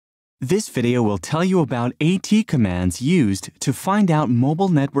This video will tell you about AT commands used to find out mobile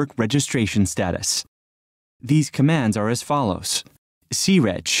network registration status. These commands are as follows: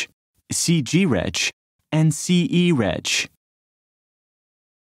 creg, cgreg, and cereg.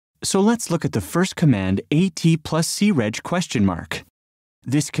 So let's look at the first command, AT plus creg ?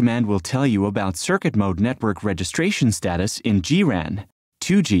 This command will tell you about circuit mode network registration status in GRAN,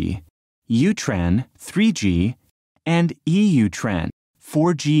 2G, UTRAN, 3G, and EUTRAN,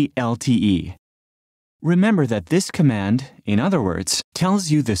 4G LTE. Remember that this command, in other words,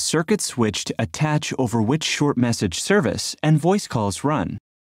 tells you the circuit switch to attach over which short message service and voice calls run.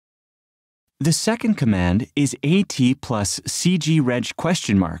 The second command is AT plus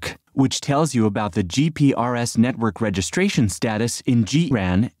cgreg ? Which tells you about the GPRS network registration status in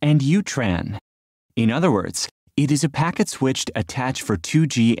GRAN and UTRAN. In other words, it is a packet switch attached for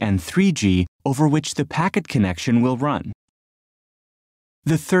 2G and 3G over which the packet connection will run.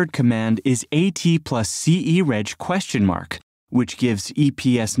 The third command is AT plus cereg ? Which gives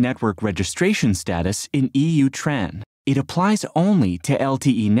EPS network registration status in EUTRAN. It applies only to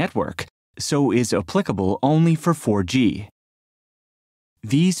LTE network, so is applicable only for 4G.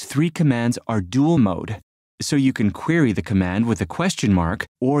 These three commands are dual mode, so you can query the command with a question mark,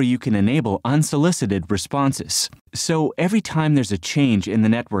 or you can enable unsolicited responses. So every time there's a change in the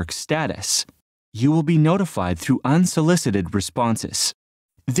network status, you will be notified through unsolicited responses.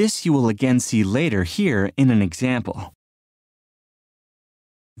 This you will again see later here in an example.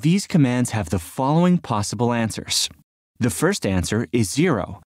 These commands have the following possible answers. The first answer is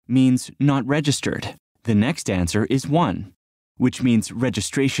 0, means not registered. The next answer is 1, which means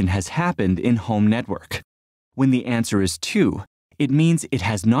registration has happened in home network. When the answer is 2, it means it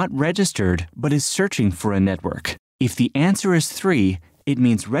has not registered but is searching for a network. If the answer is 3, it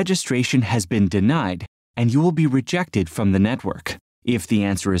means registration has been denied and you will be rejected from the network. If the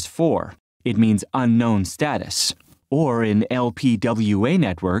answer is 4, it means unknown status. Or in LPWA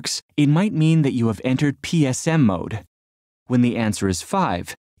networks, it might mean that you have entered PSM mode. When the answer is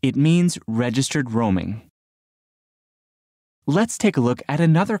 5, it means registered roaming. Let's take a look at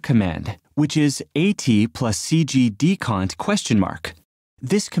another command, which is AT plus cgdcont ?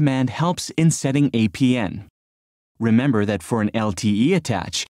 This command helps in setting APN. Remember that for an LTE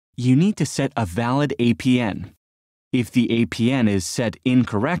attach, you need to set a valid APN. If the APN is set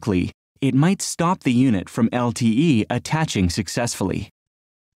incorrectly, it might stop the unit from LTE attaching successfully.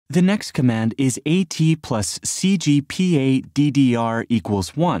 The next command is AT plus cgpa-ddr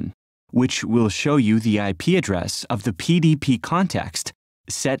 = 1, which will show you the IP address of the PDP context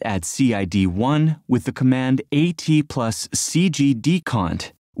set at CID1 with the command AT plus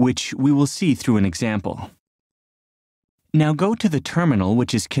cgdcont, which we will see through an example. Now go to the terminal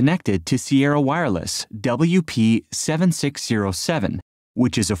which is connected to Sierra Wireless WP7607,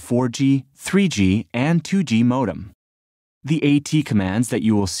 which is a 4G, 3G, and 2G modem. The AT commands that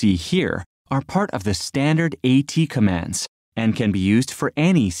you will see here are part of the standard AT commands and can be used for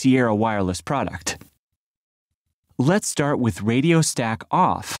any Sierra Wireless product. Let's start with radio stack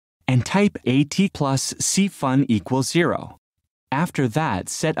off and type AT plus cfun = 0. After that,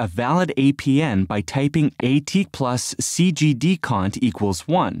 set a valid APN by typing AT plus cgdcont =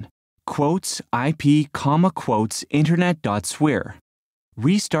 1, quotes IP, quotes internet.swir.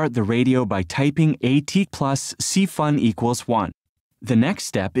 Restart the radio by typing AT plus cfun = 1. The next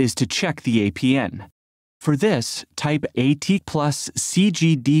step is to check the APN. For this, type AT plus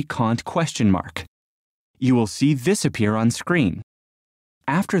cgdcont ? You will see this appear on screen.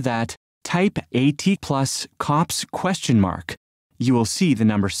 After that, type AT plus cops ? You will see the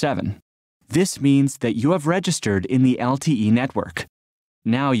number 7. This means that you have registered in the LTE network.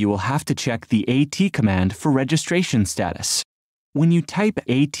 Now you will have to check the AT command for registration status. When you type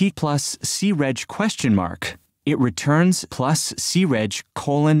AT plus creg ? It returns plus creg :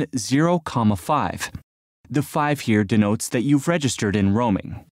 0,5. The 5 here denotes that you've registered in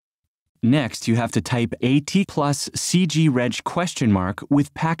roaming. Next, you have to type AT plus cgreg ?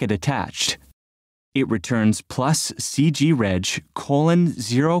 with packet attached. It returns plus cgreg :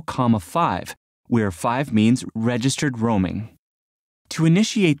 0,5, where 5 means registered roaming. To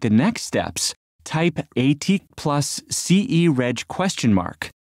initiate the next steps, type AT plus cereg ?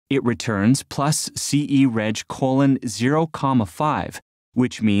 It returns plus cereg : 0,5,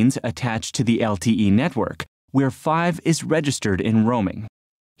 which means attached to the LTE network, where 5 is registered in roaming.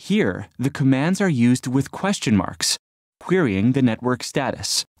 Here, the commands are used with question marks, querying the network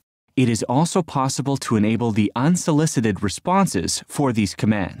status. It is also possible to enable the unsolicited responses for these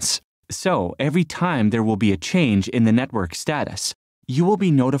commands. So, every time there will be a change in the network status, you will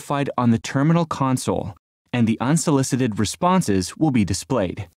be notified on the terminal console, and the unsolicited responses will be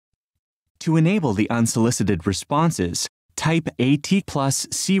displayed. To enable the unsolicited responses, type AT plus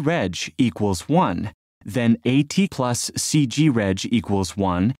CREG equals 1, then AT plus CGREG equals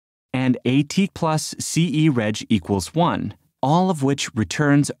 1, and AT plus CEREG equals 1, all of which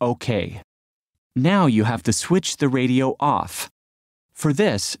returns OK. Now you have to switch the radio off. For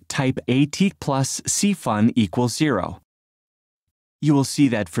this, type AT plus CFUN equals 0. You will see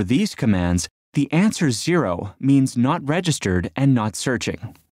that for these commands, the answer 0 means not registered and not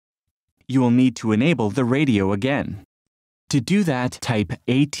searching. You will need to enable the radio again. To do that, type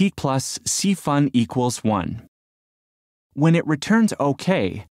AT plus CFUN equals 1. When it returns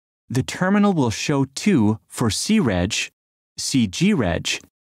OK, the terminal will show 2 for CREG, CGREG,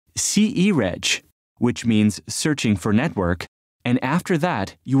 CEREG, which means searching for network, and after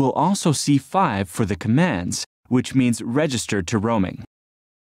that, you will also see 5 for the commands, which means registered to roaming.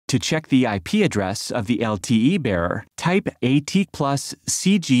 To check the IP address of the LTE bearer, type AT plus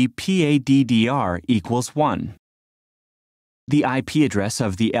CGPADDR equals 1. The IP address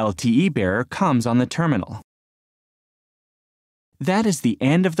of the LTE bearer comes on the terminal. That is the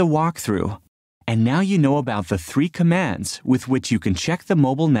end of the walkthrough. And now you know about the 3 commands with which you can check the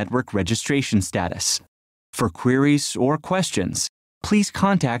mobile network registration status. For queries or questions, please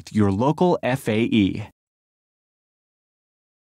contact your local FAE.